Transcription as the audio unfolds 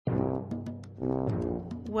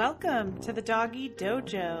Welcome to the Doggy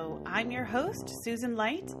Dojo. I'm your host, Susan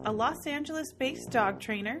Light, a Los Angeles-based dog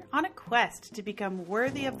trainer on a quest to become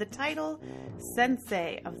worthy of the title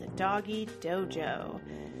Sensei of the Doggy Dojo.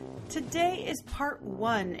 Today is part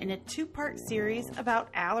 1 in a 2-part series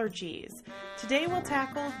about allergies. Today we'll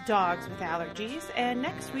tackle dogs with allergies, and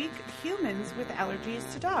next week, humans with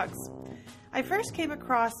allergies to dogs. I first came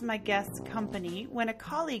across my guest's company when a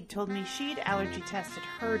colleague told me she'd allergy tested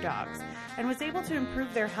her dogs and was able to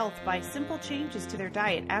improve their health by simple changes to their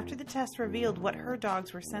diet after the test revealed what her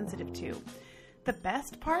dogs were sensitive to. The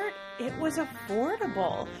best part? It was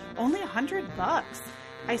affordable, only $100.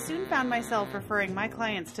 I soon found myself referring my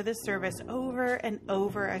clients to this service over and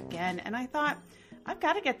over again, and I thought, I've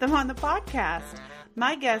got to get them on the podcast.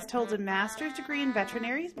 My guest holds a master's degree in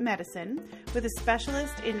veterinary medicine with a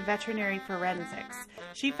specialist in veterinary forensics.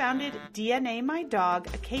 She founded DNA My Dog,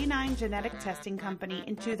 a canine genetic testing company,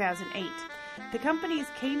 in 2008. The company's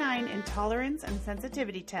canine intolerance and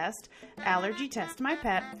sensitivity test, Allergy Test My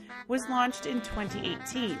Pet, was launched in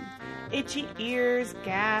 2018. Itchy ears,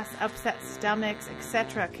 gas, upset stomachs,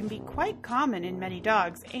 etc. can be quite common in many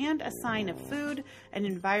dogs and a sign of food and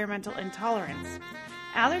environmental intolerance.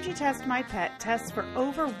 Allergy Test My Pet tests for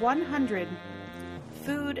over 100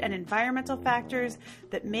 food and environmental factors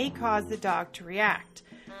that may cause the dog to react.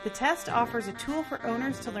 The test offers a tool for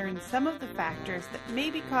owners to learn some of the factors that may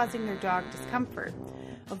be causing their dog discomfort.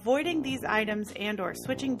 Avoiding these items and/or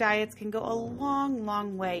switching diets can go a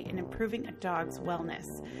long way in improving a dog's wellness.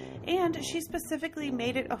 And she specifically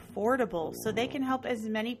made it affordable so they can help as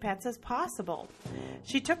many pets as possible.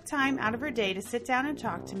 She took time out of her day to sit down and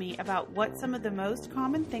talk to me about what some of the most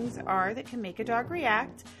common things are that can make a dog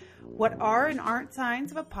react, what are and aren't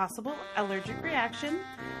signs of a possible allergic reaction,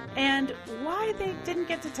 and why they didn't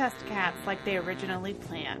get to test cats like they originally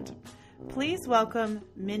planned. Please welcome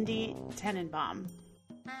Mindy Tenenbaum.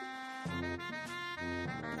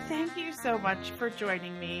 Thank you so much for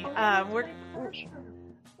joining me.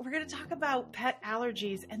 We're going to talk about pet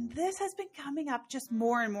allergies, and this has been coming up just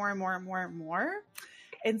more and more.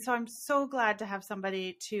 And so I'm so glad to have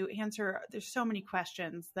somebody to answer. There's so many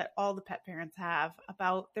questions that all the pet parents have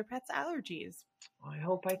about their pet's allergies. I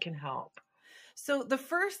hope I can help. So the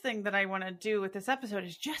first thing that I want to do with this episode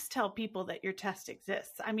is just tell people that your test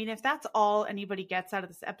exists. I mean, if that's all anybody gets out of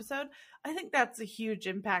this episode, I think that's a huge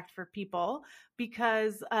impact for people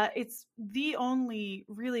because it's the only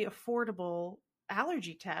really affordable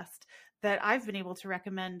allergy test that I've been able to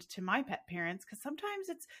recommend to my pet parents, because sometimes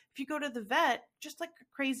it's, if you go to the vet, just like a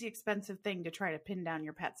crazy expensive thing to try to pin down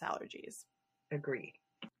your pet's allergies. Agree.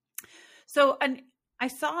 So, and I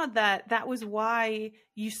saw that was why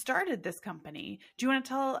you started this company. Do you want to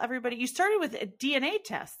tell everybody, you started with DNA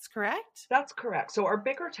tests, correct? That's correct. So our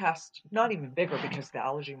bigger test, not even bigger because the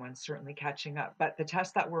allergy one's certainly catching up, but the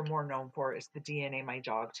test that we're more known for is the DNA My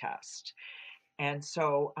Dog test. And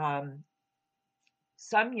so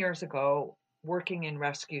some years ago, working in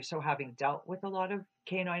rescue, so having dealt with a lot of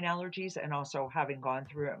canine allergies and also having gone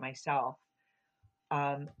through it myself,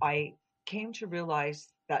 I came to realize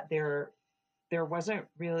that there wasn't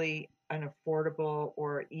really an affordable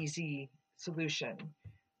or easy solution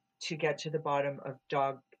to get to the bottom of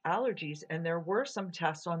dog allergies. And there were some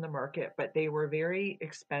tests on the market, but they were very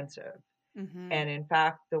expensive. Mm-hmm. And in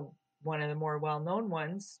fact, one of the more well-known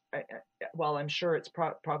ones, well, I'm sure it's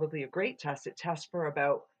probably a great test. It tests for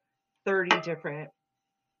about 30 different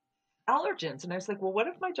allergens. And I was like, well, what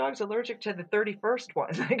if my dog's allergic to the 31st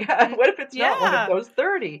one? Like, what if it's not one of those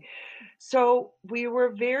 30? So we were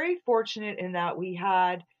very fortunate in that we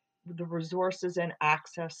had the resources and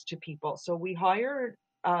access to people. So we hired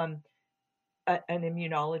an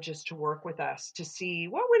immunologist to work with us to see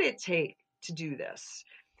what would it take to do this.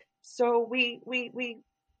 So we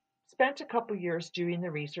spent a couple years doing the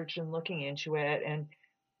research and looking into it,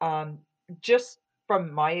 and just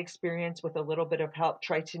from my experience with a little bit of help,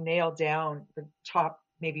 tried to nail down the top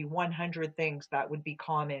maybe 100 things that would be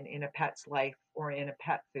common in a pet's life or in a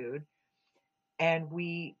pet food. And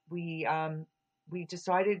we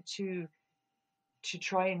decided to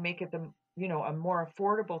try and make it a more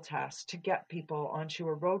affordable test to get people onto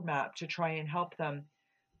a roadmap to try and help them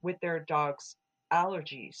with their dog's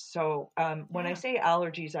allergies. So when I say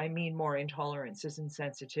allergies, I mean more intolerances and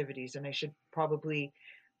sensitivities. And I should probably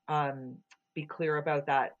be clear about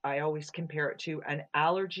that. I always compare it to an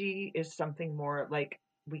allergy is something more like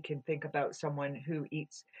we can think about someone who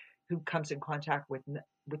comes in contact with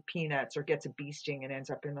peanuts or gets a bee sting and ends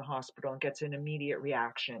up in the hospital and gets an immediate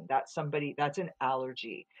reaction. That's an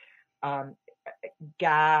allergy.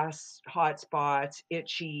 Gas, hot spots,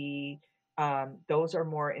 itchy, Those are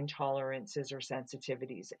more intolerances or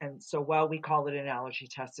sensitivities. And so while we call it an allergy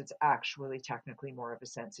test, it's actually technically more of a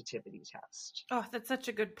sensitivity test. Oh, that's such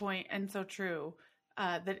a good point and so true.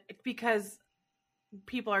 That because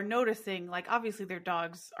people are noticing, like, obviously their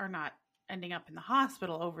dogs are not ending up in the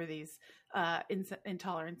hospital over these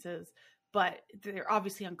intolerances, but they're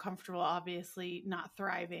obviously uncomfortable, obviously not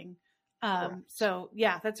thriving. So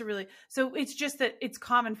yeah, that's a really, so it's just that it's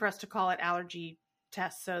common for us to call it allergy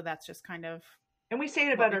tests. So that's just kind of And we say it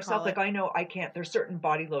what about we ourselves. call Like, it. I know I can't, there's certain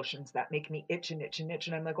body lotions that make me itch and itch and itch.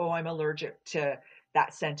 And I'm like, oh, I'm allergic to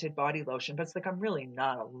that scented body lotion. But it's like, I'm really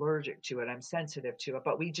not allergic to it. I'm sensitive to it.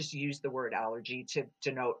 But we just use the word allergy to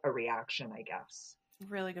denote a reaction, I guess.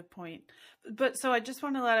 Really good point. But so I just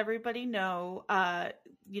want to let everybody know, that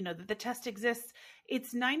the test exists.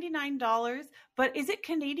 It's $99, but is it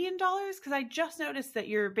Canadian dollars? Because I just noticed that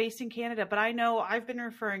you're based in Canada, but I know I've been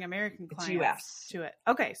referring American It's clients US. to it.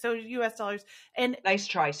 Okay, so US dollars. And Nice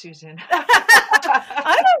try, Susan.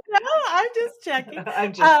 I don't know. I'm just checking.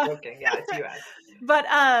 I'm just joking. Yeah, it's US. But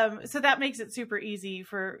so that makes it super easy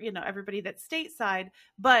for everybody that's stateside.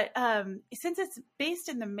 But since it's based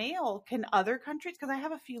in the mail, can other countries? Because I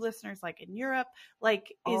have a few listeners like in Europe.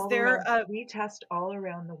 Like, is there a We test all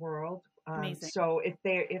around the world. amazing? So if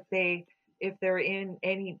they're in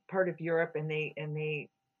any part of Europe and they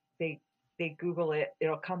Google it,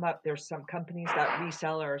 it'll come up. There's some companies that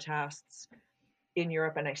resell our tests in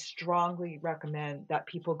Europe, and I strongly recommend that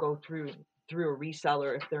people go through a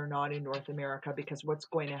reseller if they're not in North America, because what's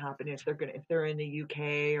going to happen is if they're in the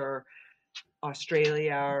UK or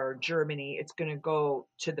Australia or Germany, it's going to go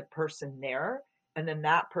to the person there, and then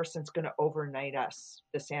that person's going to overnight us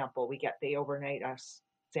the sample. They overnight us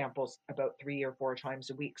samples about 3 or 4 times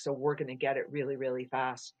a week, so we're going to get it really, really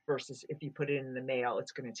fast. Versus if you put it in the mail,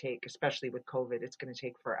 it's going to take, especially with COVID, it's going to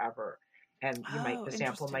take forever, and Oh, the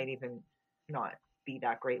sample interesting. might even not be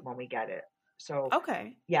that great when we get it. So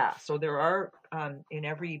Okay. yeah, so there are in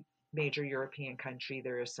every major European country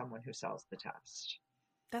there is someone who sells the test.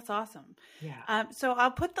 That's awesome. Yeah. So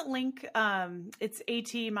I'll put the link. It's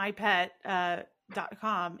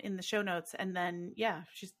atmypet.com in the show notes. And then, yeah,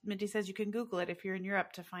 Mindy says you can Google it if you're in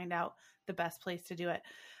Europe to find out the best place to do it.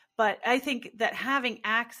 But I think that having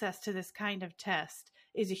access to this kind of test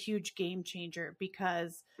is a huge game changer,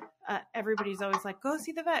 because everybody's always like, go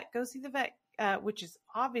see the vet, which is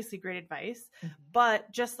obviously great advice. Mm-hmm.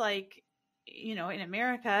 But just like, in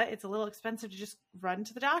America, it's a little expensive to just run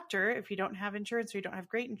to the doctor if you don't have insurance or you don't have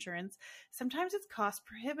great insurance. Sometimes it's cost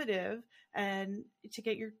prohibitive and to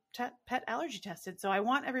get your pet allergy tested. So I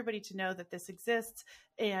want everybody to know that this exists,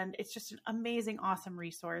 and it's just an amazing, awesome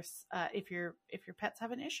resource if your pet's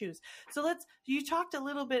having issues. So you talked a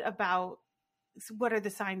little bit about what are the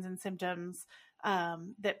signs and symptoms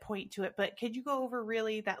that point to it, but could you go over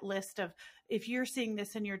really that list of, if you're seeing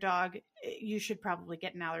this in your dog, you should probably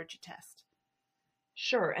get an allergy test?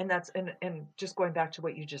 Sure. And and just going back to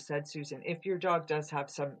what you just said, Susan, if your dog does have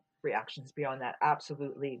some reactions beyond that,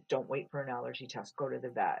 absolutely don't wait for an allergy test. Go to the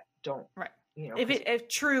vet. Don't, Right. If If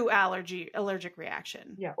true allergic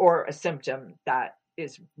reaction. yeah, or a symptom that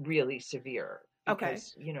is really severe, Okay.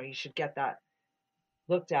 because, you should get that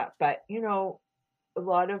looked at. But, a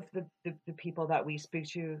lot of the people that we speak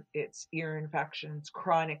to, it's ear infections,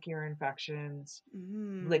 chronic ear infections,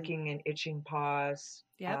 licking and itching paws,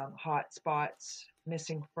 Yep. hot spots,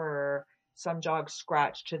 missing fur. Some dogs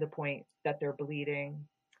scratch to the point that they're bleeding.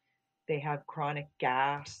 They have chronic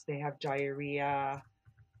gas. They have diarrhea.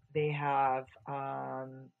 They have,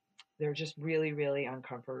 they're just really, really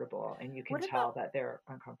uncomfortable. And you can tell that they're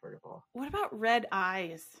uncomfortable. What about red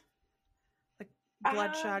eyes? Like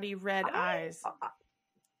bloodshotty red eyes?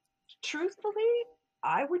 Truthfully,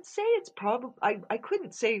 I would say it's probably, I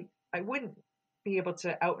couldn't say, I wouldn't be able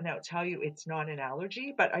to out and out tell you it's not an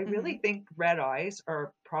allergy, but I really think red eyes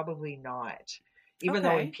are probably not. Even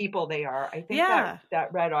though in people they are, I think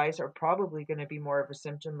that red eyes are probably going to be more of a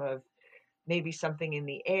symptom of maybe something in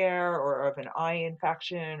the air, or of an eye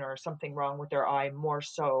infection, or something wrong with their eye more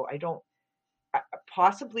so.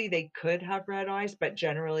 Possibly they could have red eyes, but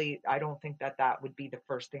generally I don't think that would be the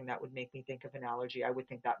first thing that would make me think of an allergy. I would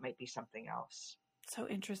think that might be something else. So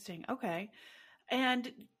interesting. Okay.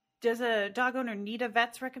 And does a dog owner need a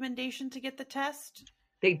vet's recommendation to get the test?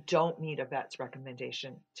 They don't need a vet's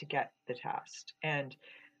recommendation to get the test. And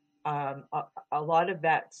a lot of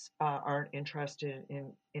vets aren't interested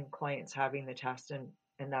in clients having the test, and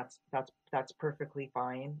that's perfectly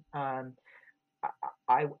fine.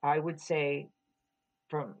 I would say,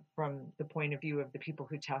 from the point of view of the people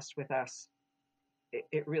who test with us,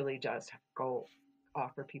 it really does go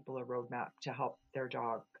offer people a roadmap to help their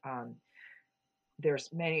dog. there's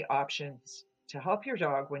many options to help your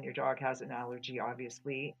dog when your dog has an allergy,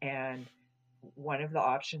 obviously. And one of the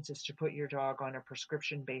options is to put your dog on a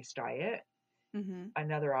prescription-based diet. Mm-hmm.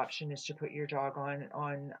 Another option is to put your dog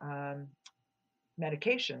on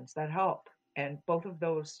medications that help. And both of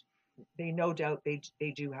those, they no doubt they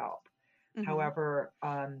do help. Mm-hmm. However,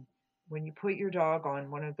 when you put your dog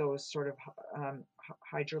on one of those sort of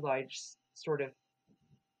hydrolyzed sort of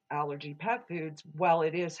allergy pet foods, while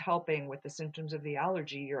it is helping with the symptoms of the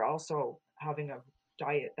allergy, you're also having a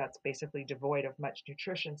diet that's basically devoid of much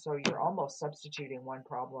nutrition. So you're almost substituting one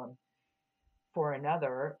problem for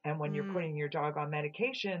another. And when you're putting your dog on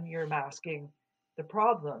medication, you're masking the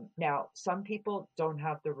problem. Now, some people don't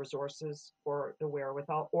have the resources or the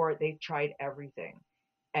wherewithal, or they've tried everything.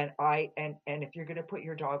 And if you're going to put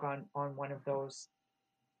your dog on one of those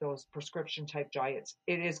prescription type diets,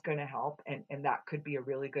 it is going to help. And that could be a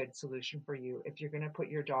really good solution for you. If you're going to put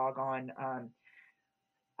your dog on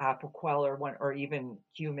Apoquel or even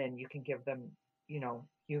human, you can give them,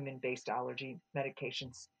 human-based allergy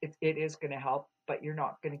medications. It is going to help, but you're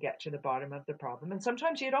not going to get to the bottom of the problem. And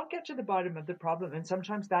sometimes you don't get to the bottom of the problem. And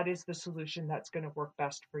sometimes that is the solution that's going to work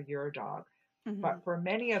best for your dog. Mm-hmm. But for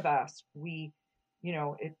many of us, we,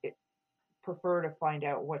 it prefer to find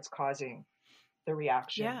out what's causing the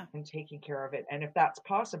reaction and taking care of it. And if that's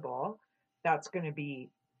possible, that's going to be,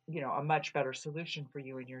 a much better solution for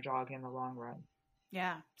you and your dog in the long run.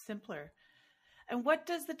 Yeah, simpler. And what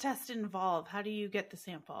does the test involve? How do you get the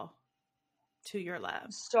sample to your lab?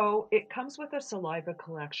 So it comes with a saliva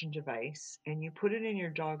collection device, and you put it in your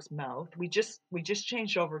dog's mouth. We just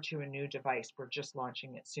changed over to a new device. We're just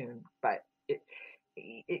launching it soon, but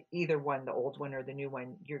either one, the old one or the new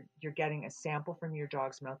one, you're getting a sample from your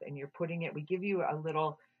dog's mouth, and you're putting it. We give you a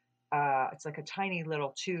little. It's like a tiny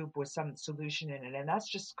little tube with some solution in it, and that's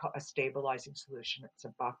just a stabilizing solution. It's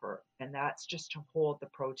a buffer, and that's just to hold the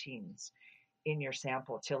proteins in your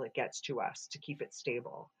sample till it gets to us, to keep it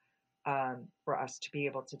stable, for us to be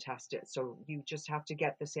able to test it. So you just have to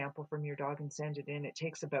get the sample from your dog and send it in. It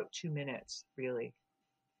takes about 2 minutes, really,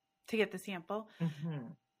 to get the sample. Mm-hmm.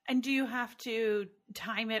 And do you have to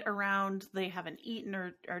time it around they haven't eaten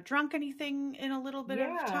or drunk anything in a little bit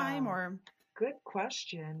of time? Or good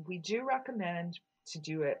question. We do recommend to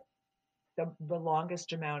do it the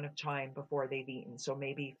longest amount of time before they've eaten. So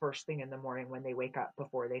maybe first thing in the morning when they wake up,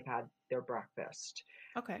 before they've had their breakfast.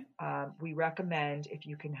 Okay. We recommend, if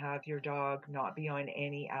you can have your dog not be on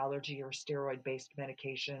any allergy or steroid-based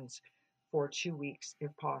medications for 2 weeks, if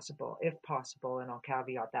possible, and I'll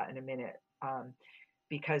caveat that in a minute,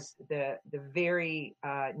 because the very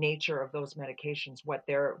nature of those medications, what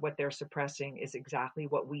they're suppressing is exactly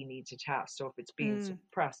what we need to test. So if it's being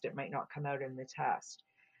suppressed, it might not come out in the test.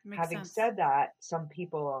 Having said that, some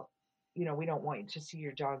people, we don't want you to see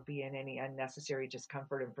your dog be in any unnecessary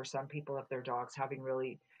discomfort. And for some people, if their dog's having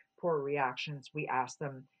really poor reactions, we ask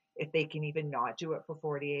them if they can even not do it for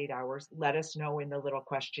 48 hours. Let us know in the little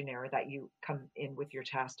questionnaire that you come in with your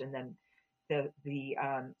test, and then the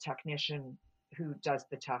technician who does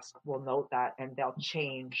the test will note that, and they'll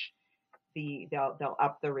they'll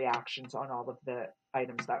up the reactions on all of the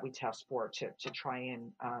items that we test for to try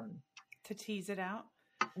and to tease it out.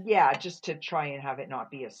 Yeah, just to try and have it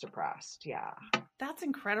not be as suppressed. Yeah. That's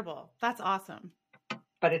incredible. That's awesome.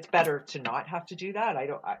 But it's better to not have to do that.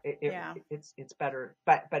 It's better.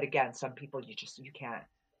 But again, some people you can't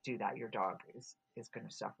do that. Your dog is going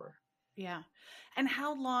to suffer. Yeah. And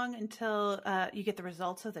how long until you get the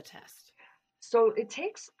results of the test? So it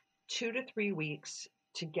takes 2 to 3 weeks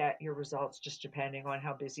to get your results, just depending on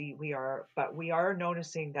how busy we are. But we are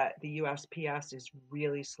noticing that the USPS is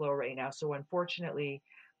really slow right now. So unfortunately,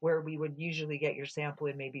 where we would usually get your sample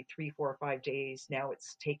in maybe 3, 4, 5 days, now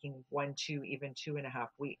it's taking 1, 2, even 2.5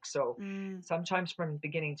 weeks. So sometimes from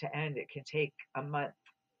beginning to end, it can take a month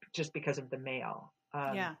just because of the mail.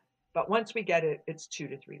 But once we get it, it's 2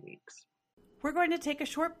 to 3 weeks. We're going to take a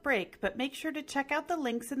short break, but make sure to check out the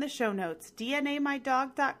links in the show notes,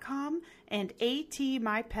 dnamydog.com and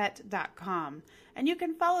atmypet.com. And you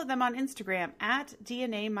can follow them on Instagram at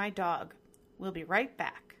dnamydog. We'll be right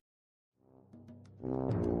back.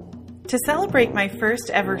 To celebrate my first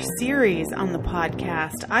ever series on the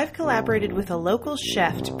podcast, I've collaborated with a local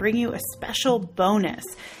chef to bring you a special bonus.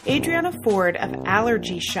 Adriana Ford of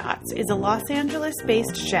Allergy Shots is a Los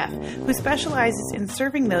Angeles-based chef who specializes in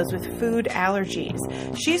serving those with food allergies.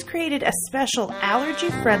 She's created a special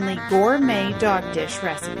allergy-friendly gourmet dog dish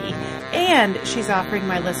recipe, and she's offering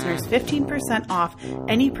my listeners 15% off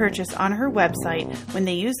any purchase on her website when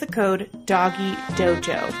they use the code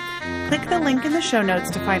DOGGYDOJO. Click the link in the show notes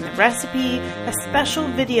to find the recipe, a special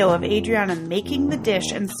video of Adriana making the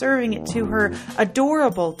dish and serving it to her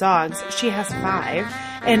adorable dogs. She has 5,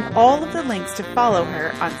 and all of the links to follow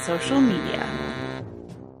her on social media.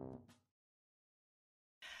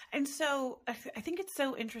 And so I think it's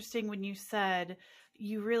so interesting when you said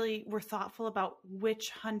you really were thoughtful about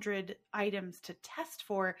which 100 items to test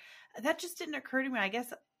for. That just didn't occur to me. I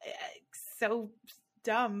guess so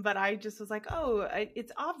dumb, but I just was like,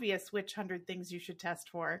 it's obvious which 100 things you should test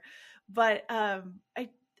for. But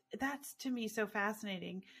that's to me so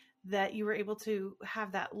fascinating that you were able to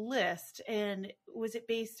have that list. And was it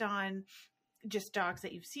based on just dogs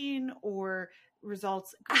that you've seen or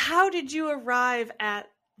results? How did you arrive at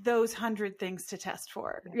those 100 things to test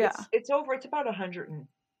for? It's about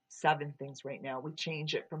 107 things right now. We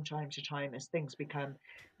change it from time to time as things become,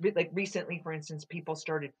 like recently, for instance, people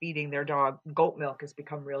started feeding their dog goat milk has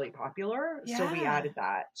become really popular. Yeah. So we added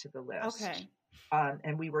that to the list. Okay.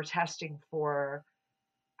 And we were testing for,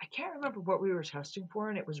 I can't remember what we were testing for,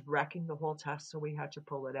 and it was wrecking the whole test. So we had to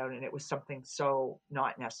pull it out, and it was something so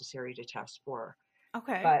not necessary to test for.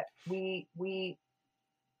 Okay. But we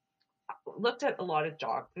looked at a lot of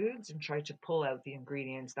dog foods and tried to pull out the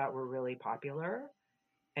ingredients that were really popular,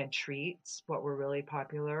 and treats, what were really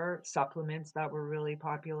popular, supplements that were really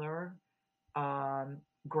popular,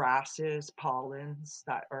 grasses, pollens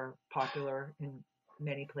that are popular in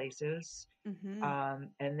many places. Mm-hmm.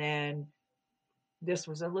 And then this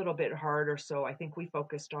was a little bit harder, so I think we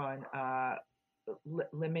focused on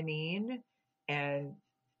limonene and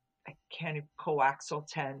coaxyl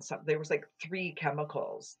 10. There was like 3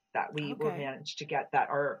 chemicals that we were managed to get that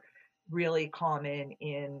are really common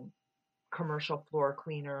in commercial floor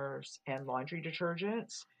cleaners and laundry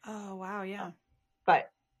detergents. Oh, wow. Yeah. But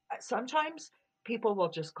sometimes people will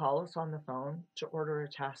just call us on the phone to order a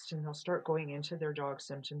test, and they'll start going into their dog's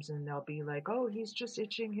symptoms, and they'll be like, oh, he's just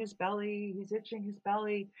itching his belly. He's itching his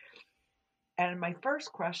belly. And my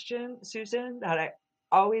first question, Susan, that I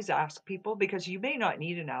always ask people, because you may not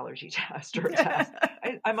need an allergy test or a test.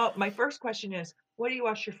 My first question is, what do you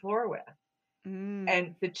wash your floor with?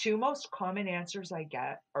 And the 2 most common answers I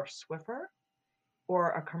get are Swiffer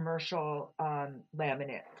or a commercial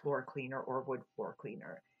laminate floor cleaner or wood floor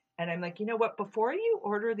cleaner. And I'm like, you know what? Before you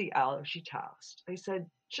order the allergy test, I said,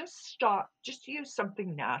 just use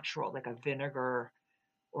something natural, like a vinegar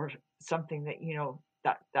or something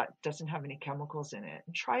that, that doesn't have any chemicals in it.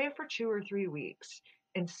 And try it for 2 or 3 weeks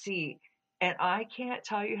and see. And I can't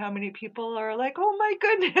tell you how many people are like, oh my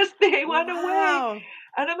goodness, they went away.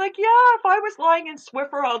 And I'm like, yeah, if I was lying in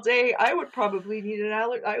Swiffer all day, I would probably need an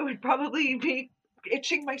allergy. I would probably be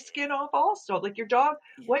itching my skin off also. Like your dog,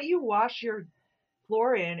 what you wash your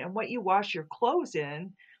floor in and what you wash your clothes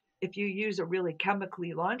in, if you use a really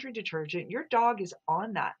chemically laundry detergent, your dog is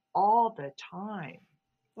on that all the time.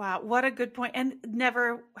 Wow, what a good point. And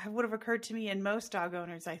never would have occurred to me in most dog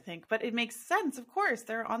owners, I think. But it makes sense, of course.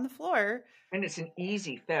 They're on the floor. And it's an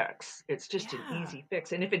easy fix. It's just an easy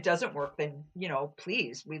fix. And if it doesn't work, then,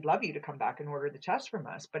 please, we'd love you to come back and order the test from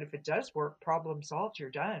us. But if it does work, problem solved, you're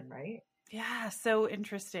done, right? Yeah, so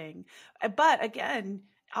interesting. But again,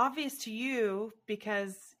 obvious to you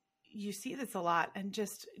because you see this a lot, and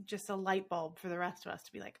just a light bulb for the rest of us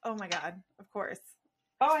to be like, oh my God, of course.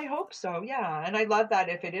 Oh, I hope so. Yeah. And I love that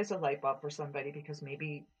if it is a light bulb for somebody, because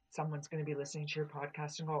maybe someone's going to be listening to your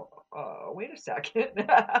podcast and go, oh, wait a second.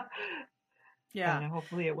 Yeah. And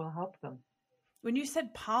hopefully it will help them. When you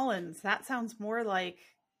said pollens, that sounds more like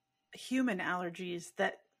human allergies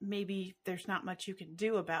that maybe there's not much you can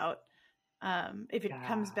do about. If it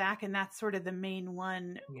comes back and that's sort of the main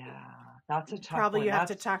one. Yeah, that's a tough probably one. You have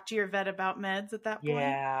to talk to your vet about meds at that point.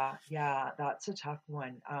 Yeah, that's a tough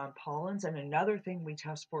one. Pollens, and another thing we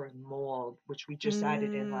test for is mold, which we just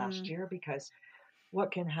added in last year, because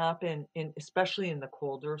what can happen especially in the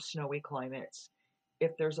colder, snowy climates,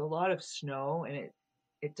 if there's a lot of snow and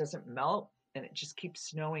it doesn't melt and it just keeps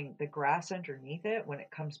snowing, the grass underneath it when it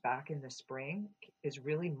comes back in the spring is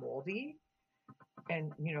really moldy.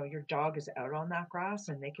 And, your dog is out on that grass,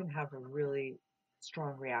 and they can have a really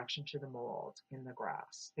strong reaction to the mold in the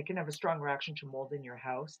grass. They can have a strong reaction to mold in your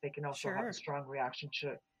house. They can also have a strong reaction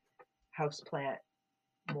to houseplant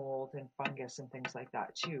mold and fungus and things like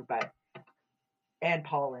that too. And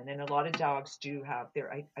pollen. And a lot of dogs do have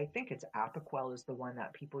I think it's Apoquel is the one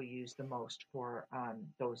that people use the most for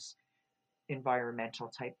those environmental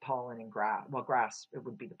type pollen and grass. Well, grass, it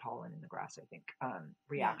would be the pollen in the grass, I think,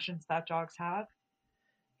 reactions that dogs have.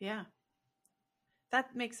 Yeah,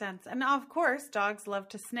 that makes sense. And of course, dogs love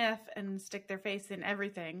to sniff and stick their face in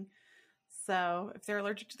everything. So if they're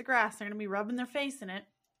allergic to the grass, they're going to be rubbing their face in it.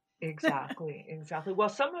 Exactly, exactly. Well,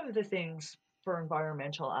 some of the things for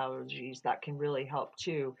environmental allergies that can really help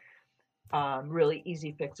too, really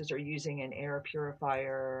easy fixes are using an air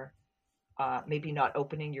purifier, maybe not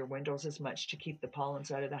opening your windows as much to keep the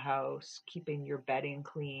pollens out of the house, keeping your bedding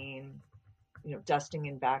clean, dusting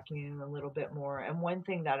and vacuuming a little bit more. And one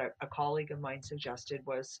thing that a colleague of mine suggested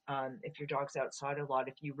was if your dog's outside a lot,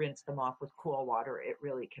 if you rinse them off with cool water, it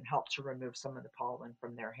really can help to remove some of the pollen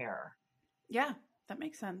from their hair. Yeah, that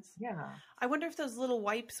makes sense. Yeah, I wonder if those little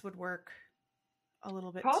wipes would work a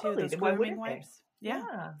little bit too, probably. those Why grooming wouldn't they? wipes. Yeah,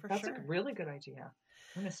 Yeah, for that's a sure. really good idea.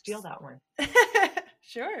 I'm gonna steal that one.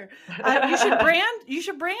 Sure. You should brand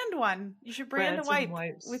one. You should brand a Brand some wipe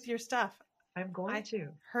wipes. with your stuff. I'm going I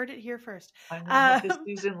to. heard it here first. I'm gonna have this Um,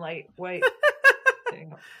 Susan Light wipe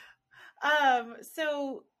thing.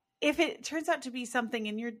 so if it turns out to be something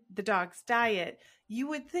in the dog's diet, you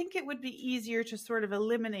would think it would be easier to sort of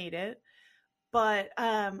eliminate it. But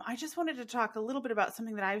I just wanted to talk a little bit about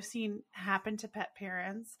something that I've seen happen to pet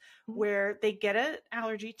parents Mhm. where they get an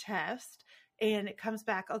allergy test and it comes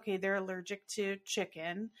back, okay, they're allergic to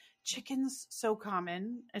chicken. Chicken's so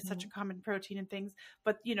common. It's such a Mhm. common protein and things.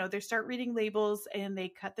 But, they start reading labels and they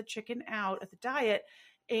cut the chicken out of the diet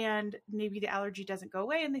and maybe the allergy doesn't go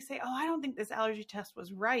away. And they say, oh, I don't think this allergy test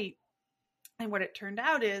was right. And what it turned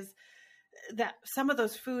out is that some of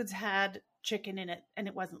those foods had chicken in it and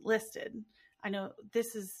it wasn't listed. I know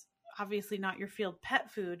this is obviously not your field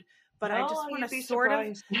pet food, but I just No, want you'd to be sort of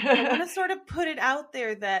surprised. I want to sort of put it out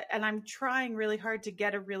there that, and I'm trying really hard to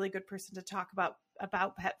get a really good person to talk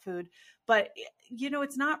about pet food, but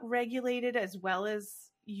it's not regulated as well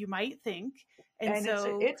as you might think. And And it's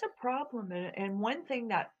so, it's a problem. And one thing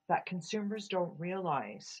that consumers don't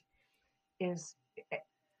realize is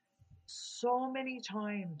so many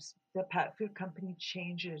times the pet food company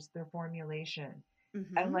changes their formulation.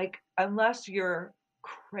 And mhm. like, unless you're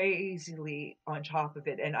crazily on top of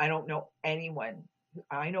it, and I don't know anyone,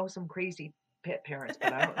 I know some crazy pet parents,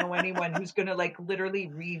 but I don't know anyone who's going to like literally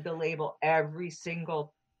read the label every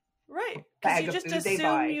single Right, because you bag of just food they assume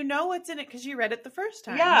buy. you know what's in it because you read it the first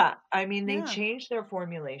time. Yeah, I mean, they Yeah. change their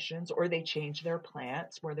formulations or they change their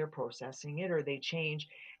plants where they're processing it or they change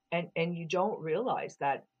and you don't realize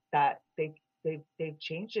that they've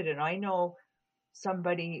changed it. And I know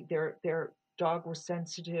somebody their dog was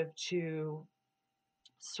sensitive to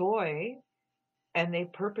soy and they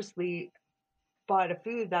purposely bought a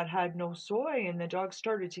food that had no soy and the dog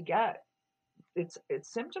started to get its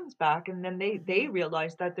symptoms back and then they Hmm.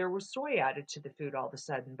 realized that there was soy added to the food all of a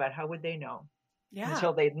sudden, but how would they know Yeah.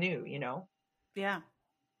 until they knew. Yeah.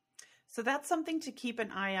 So that's something to keep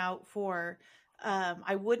an eye out for.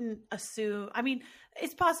 I wouldn't assume, I mean,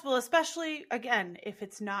 it's possible, especially again, if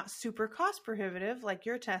it's not super cost prohibitive, like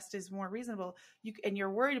your test is more reasonable, and you're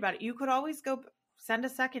worried about it, you could always go send a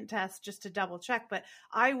second test just to double check. But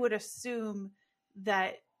I would assume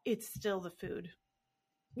that it's still the food,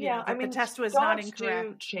 Yeah, I that the mean, test was not dogs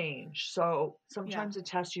do incorrect. change. So Yeah. sometimes a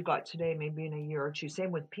test you got today, maybe in a year or two,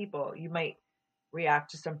 same with people, you might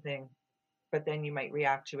react to something, but then you might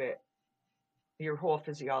react to it. Your whole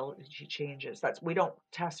physiology changes. We don't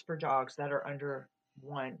test for dogs that are under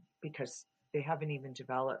one because they haven't even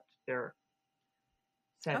developed their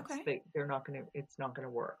sense. Okay. They're not going to, it's not going to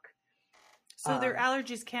work. So their Um,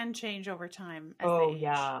 allergies can change over time as they oh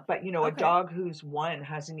age. yeah. But a Okay. dog who's one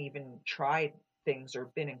hasn't even tried things or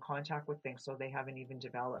been in contact with things. So they haven't even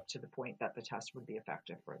developed to the point that the test would be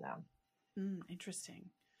effective for them.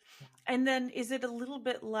 Interesting. And then is it a little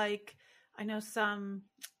bit like, I know some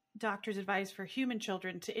doctors advise for human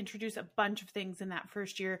children to introduce a bunch of things in that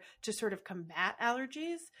first year to sort of combat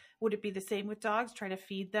allergies? Would it be the same with dogs? Try to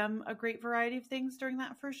feed them a great variety of things during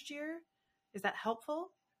that first year? Is that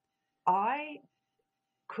helpful? I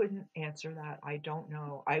couldn't answer that. I don't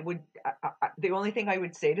know. The only thing I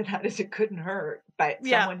would say to that is it couldn't hurt, but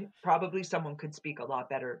Yeah. someone could speak a lot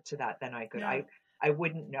better to that than I could. Yeah. I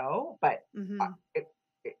wouldn't know, but Hmm.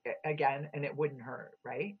 again, and it wouldn't hurt,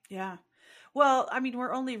 right? Yeah. Well, I mean,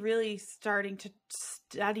 we're only really starting to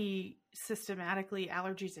study systematically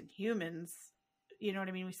allergies in humans. You know what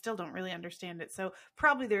I mean? We still don't really understand it. So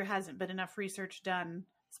probably there hasn't been enough research done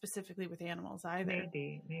specifically with animals either.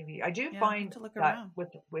 Maybe. I do Yeah, I'll have find to look that around.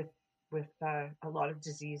 with a lot of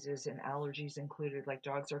diseases and allergies included, like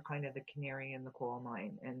dogs are kind of the canary in the coal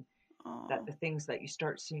mine, and that Oh, the things that you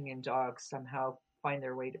start seeing in dogs somehow find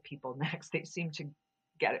their way to people next. They seem to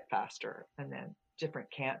get it faster, and then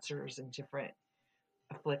different cancers and different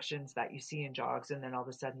afflictions that you see in dogs, and then all of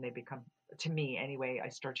a sudden they become, to me anyway, I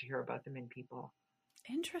start to hear about them in people.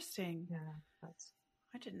 interesting. Yeah, that's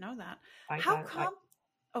I didn't know that. I How got I come?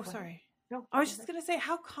 Oh, go ahead. sorry. No, I was go just ahead. gonna say,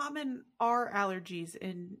 how common are allergies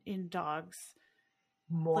in dogs?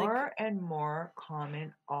 Like, More and more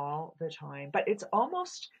common all the time. But it's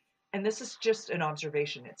almost, and this is just an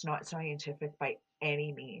observation, it's not scientific by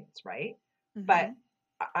any means, right? But hmm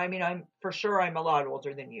I mean, I'm for sure I'm a lot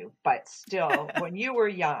older than you, but still, when you were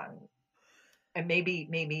young, and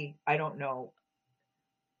maybe, I don't know,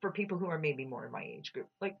 for people who are maybe more in my age group,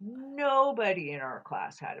 like nobody in our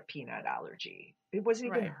class had a peanut allergy. It wasn't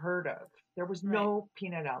even right, heard of. There was right. no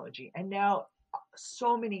peanut allergy. And now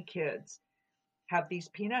so many kids have these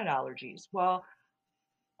peanut allergies. Well,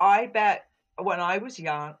 I bet when I was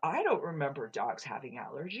young, I don't remember dogs having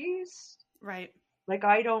allergies. Right. Like,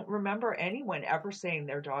 I don't remember anyone ever saying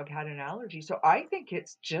their dog had an allergy. So I think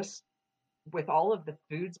it's just with all of the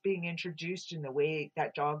foods being introduced and the way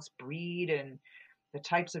that dogs breed and the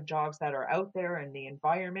types of dogs that are out there and the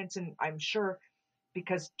environments. And I'm sure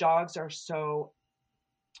because dogs are so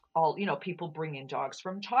all, people bring in dogs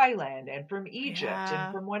from Thailand and from Egypt and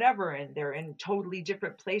Yeah. from whatever, and they're in totally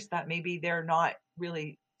different place that maybe they're not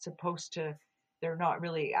really supposed to, they're not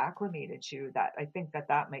really acclimated to. That I think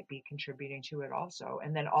that might be contributing to it also.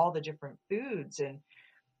 And then all the different foods and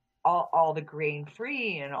all the grain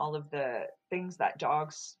free and all of the things that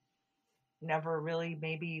dogs never really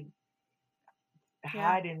maybe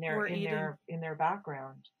Yeah. had in their We're in eating their in their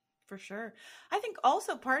background. for sure. I think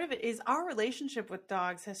also part of it is our relationship with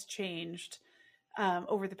dogs has changed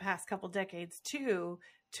over the past couple decades too,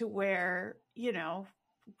 to where,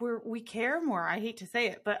 we care more. I hate to say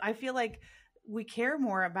it, but I feel like we care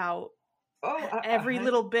more about Oh, every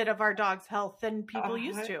little bit of our dog's health than people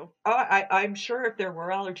used uh, to. I'm sure if there were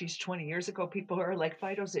allergies 20 years ago, people are like,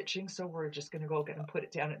 Fido's itching, so we're just going to go get him, put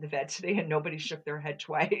it down at the vet today, and nobody shook their head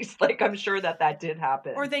twice. Like, I'm sure that did Or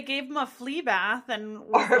happen. they gave him a flea bath and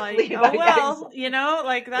was Or a like, flea oh, bite. Yeah, well,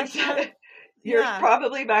 like that's not, Yours yeah.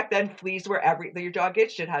 probably back then fleas were your dog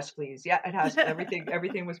itched, it has fleas. Yeah, it has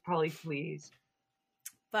everything was probably fleas.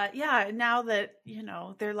 But yeah, now that,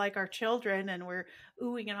 they're like our children and we're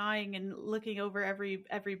oohing and eyeing and looking over every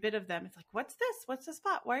bit of them, it's like, what's this? What's the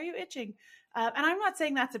spot? Why are you itching? And I'm not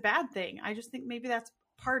saying that's a bad thing. I just think maybe that's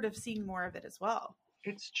part of seeing more of it as well.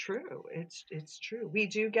 It's true. It's true. We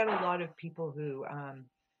do get a lot of people who,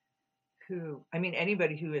 I mean,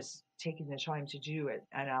 anybody who is taking the time to do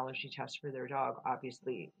an allergy test for their dog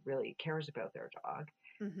obviously really cares about their dog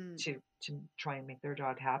hmm to try and make their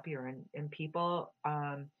dog happier. And people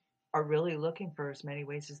are really looking for as many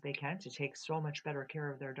ways as they can to take so much better care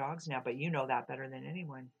of their dogs now. But you know that better than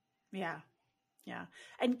anyone. Yeah. Yeah.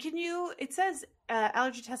 And it says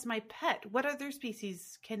allergy test my pet. What other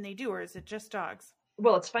species can they do? Or is it just dogs?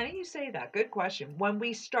 Well, it's funny you say that. Good question. When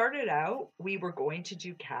we started out, we were going to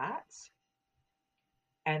do cats.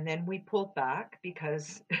 And then we pulled back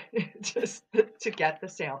because just to get the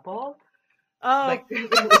sample, Oh, like there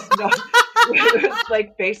was no, it was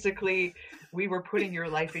like basically we were putting your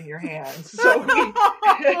life in your hands. So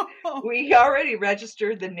we already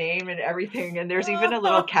registered the name and everything, and there's even a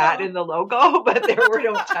little cat in the logo, but there were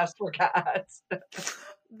no tests for cats.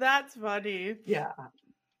 that's funny. Yeah,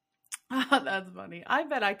 That's funny. I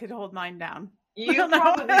bet I could hold mine down. you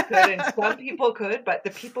probably could, and some people could, but the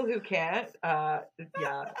people who can't, yeah,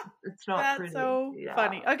 it's not That's pretty. so Yeah,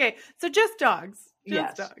 funny. Okay, so just dogs. Just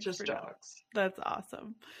yes, dogs just for now. dogs. That's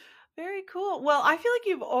awesome. Very cool. Well, I feel like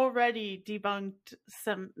you've already debunked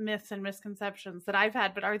some myths and misconceptions that I've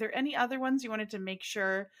had, but are there any other ones you wanted to make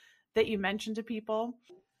sure that you mentioned to people?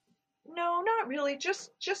 No, not really.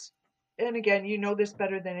 Just, and again, you know this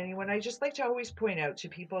better than anyone. I just like to always point out to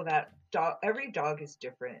people that every dog is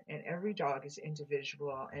different and every dog is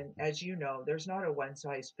individual. And as you know, there's not a one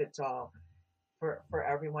size fits all for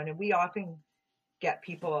everyone. And we often get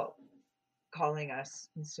people calling us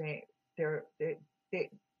and saying they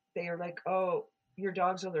they are like, oh, your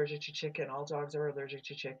dog's allergic to chicken. All dogs are allergic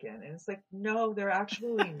to chicken. And it's like, no, they're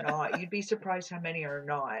actually not. You'd be surprised how many are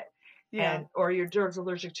not. Yeah. And or your dog's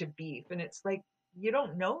allergic to beef. And it's like, you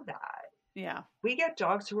don't know that. Yeah. We get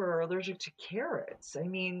dogs who are allergic to carrots. I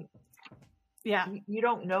mean, Yeah. you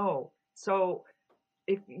don't know. So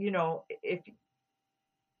if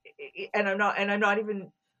and I'm not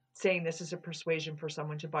even saying this is a persuasion for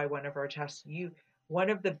someone to buy one of our tests. One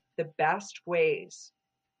of the best ways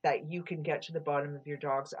that you can get to the bottom of your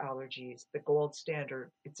dog's allergies, the gold standard,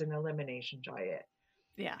 it's an elimination diet.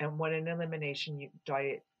 Yeah. And what an elimination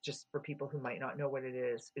diet, just for people who might not know what it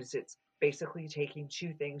is it's basically taking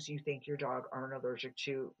two things you think your dog aren't allergic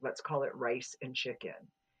to. Let's call it rice and chicken.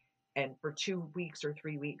 And for 2 weeks or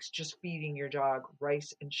 3 weeks, just feeding your dog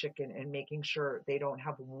rice and chicken and making sure they don't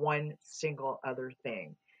have one single other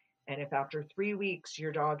thing. And if after 3 weeks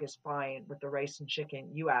your dog is fine with the rice and chicken,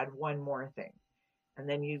 you add one more thing. And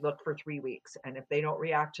then you look for 3 weeks. And if they don't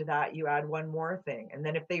react to that, you add one more thing. And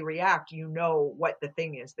then if they react, you know what the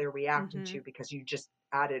thing is they're reacting to, because you just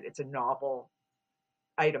added, it's a novel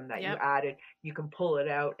item that you added. You can pull it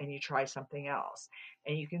out and you try something else.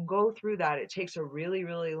 And you can go through that. It takes a really,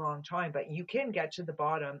 really long time, but you can get to the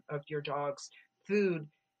bottom of your dog's food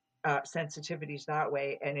sensitivities that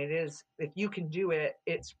way. And it is, if you can do it,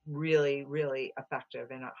 it's really, really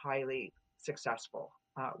effective and a highly successful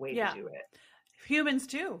way to do it. Humans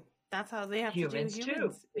too. That's how they have to do humans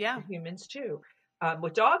too. Yeah. Humans too.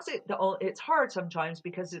 With dogs, it's hard sometimes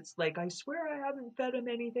because it's like, I swear I haven't fed them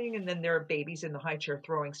anything. And then there are babies in the high chair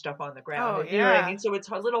throwing stuff on the ground. Oh, you know what I mean? So it's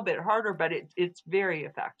a little bit harder, but it's very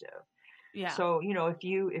effective. Yeah. So, you know, if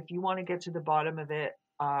you want to get to the bottom of it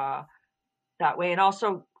that way, and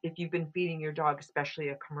also if you've been feeding your dog, especially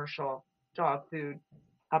a commercial dog food,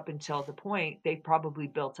 up until the point they probably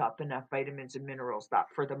built up enough vitamins and minerals that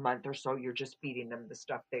for the month or so you're just feeding them the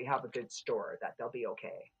stuff, they have a good store, that they'll be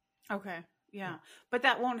okay. Okay. Yeah. But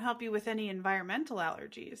that won't help you with any environmental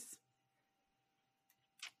allergies.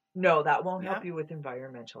 No, that won't help you with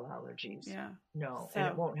environmental allergies. Yeah. No. So, and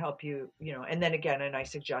it won't help you, you know, and then again, and I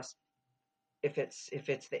suggest if it's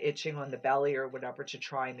the itching on the belly or whatever, to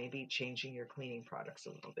try maybe changing your cleaning products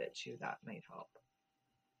a little bit too. That might help.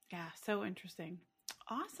 Yeah. So interesting.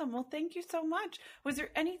 Awesome. Well, thank you so much. Was there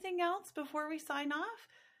anything else before we sign off?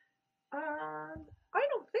 I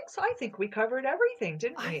don't think so. I think we covered everything,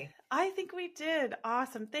 didn't we? I think we did.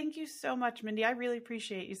 Awesome. Thank you so much, Mindy. I really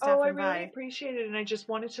appreciate you stopping by. Oh, I really appreciate it. And I just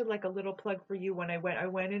wanted to, like, a little plug for you. When I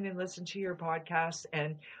went in and listened to your podcast,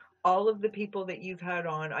 and all of the people that you've had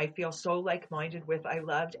on, I feel so like-minded with. I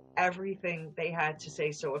loved everything they had to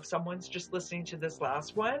say. So if someone's just listening to this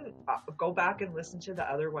last one, go back and listen to the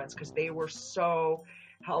other ones, because they were so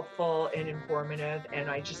helpful and informative, and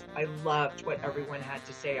I loved what everyone had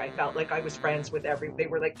to say. I felt like I was friends with they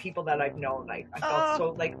were like people that I've known. I felt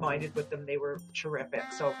so like-minded with them. They were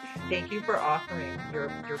terrific. So thank you for offering your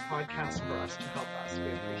podcast for us to help us.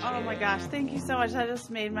 We appreciate it. Oh my gosh, thank you so much. That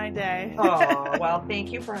just made my day. Oh, well,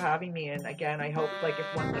 thank you for having me. And again, I hope, like, if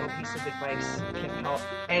one little piece of advice can help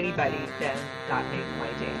anybody, then that made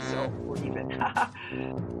my day. So we're even.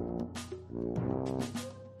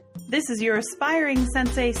 This is your aspiring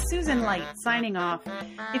sensei, Susan Light, signing off.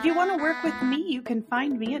 If you want to work with me, you can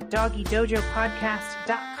find me at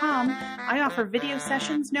doggydojopodcast.com. I offer video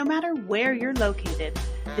sessions no matter where you're located.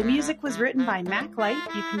 The music was written by Mac Light.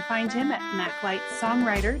 You can find him at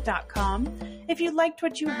maclightsongwriter.com. If you liked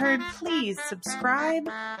what you heard, please subscribe,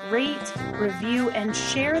 rate, review, and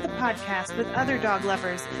share the podcast with other dog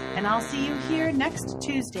lovers. And I'll see you here next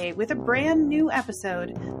Tuesday with a brand new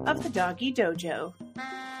episode of the Doggy Dojo.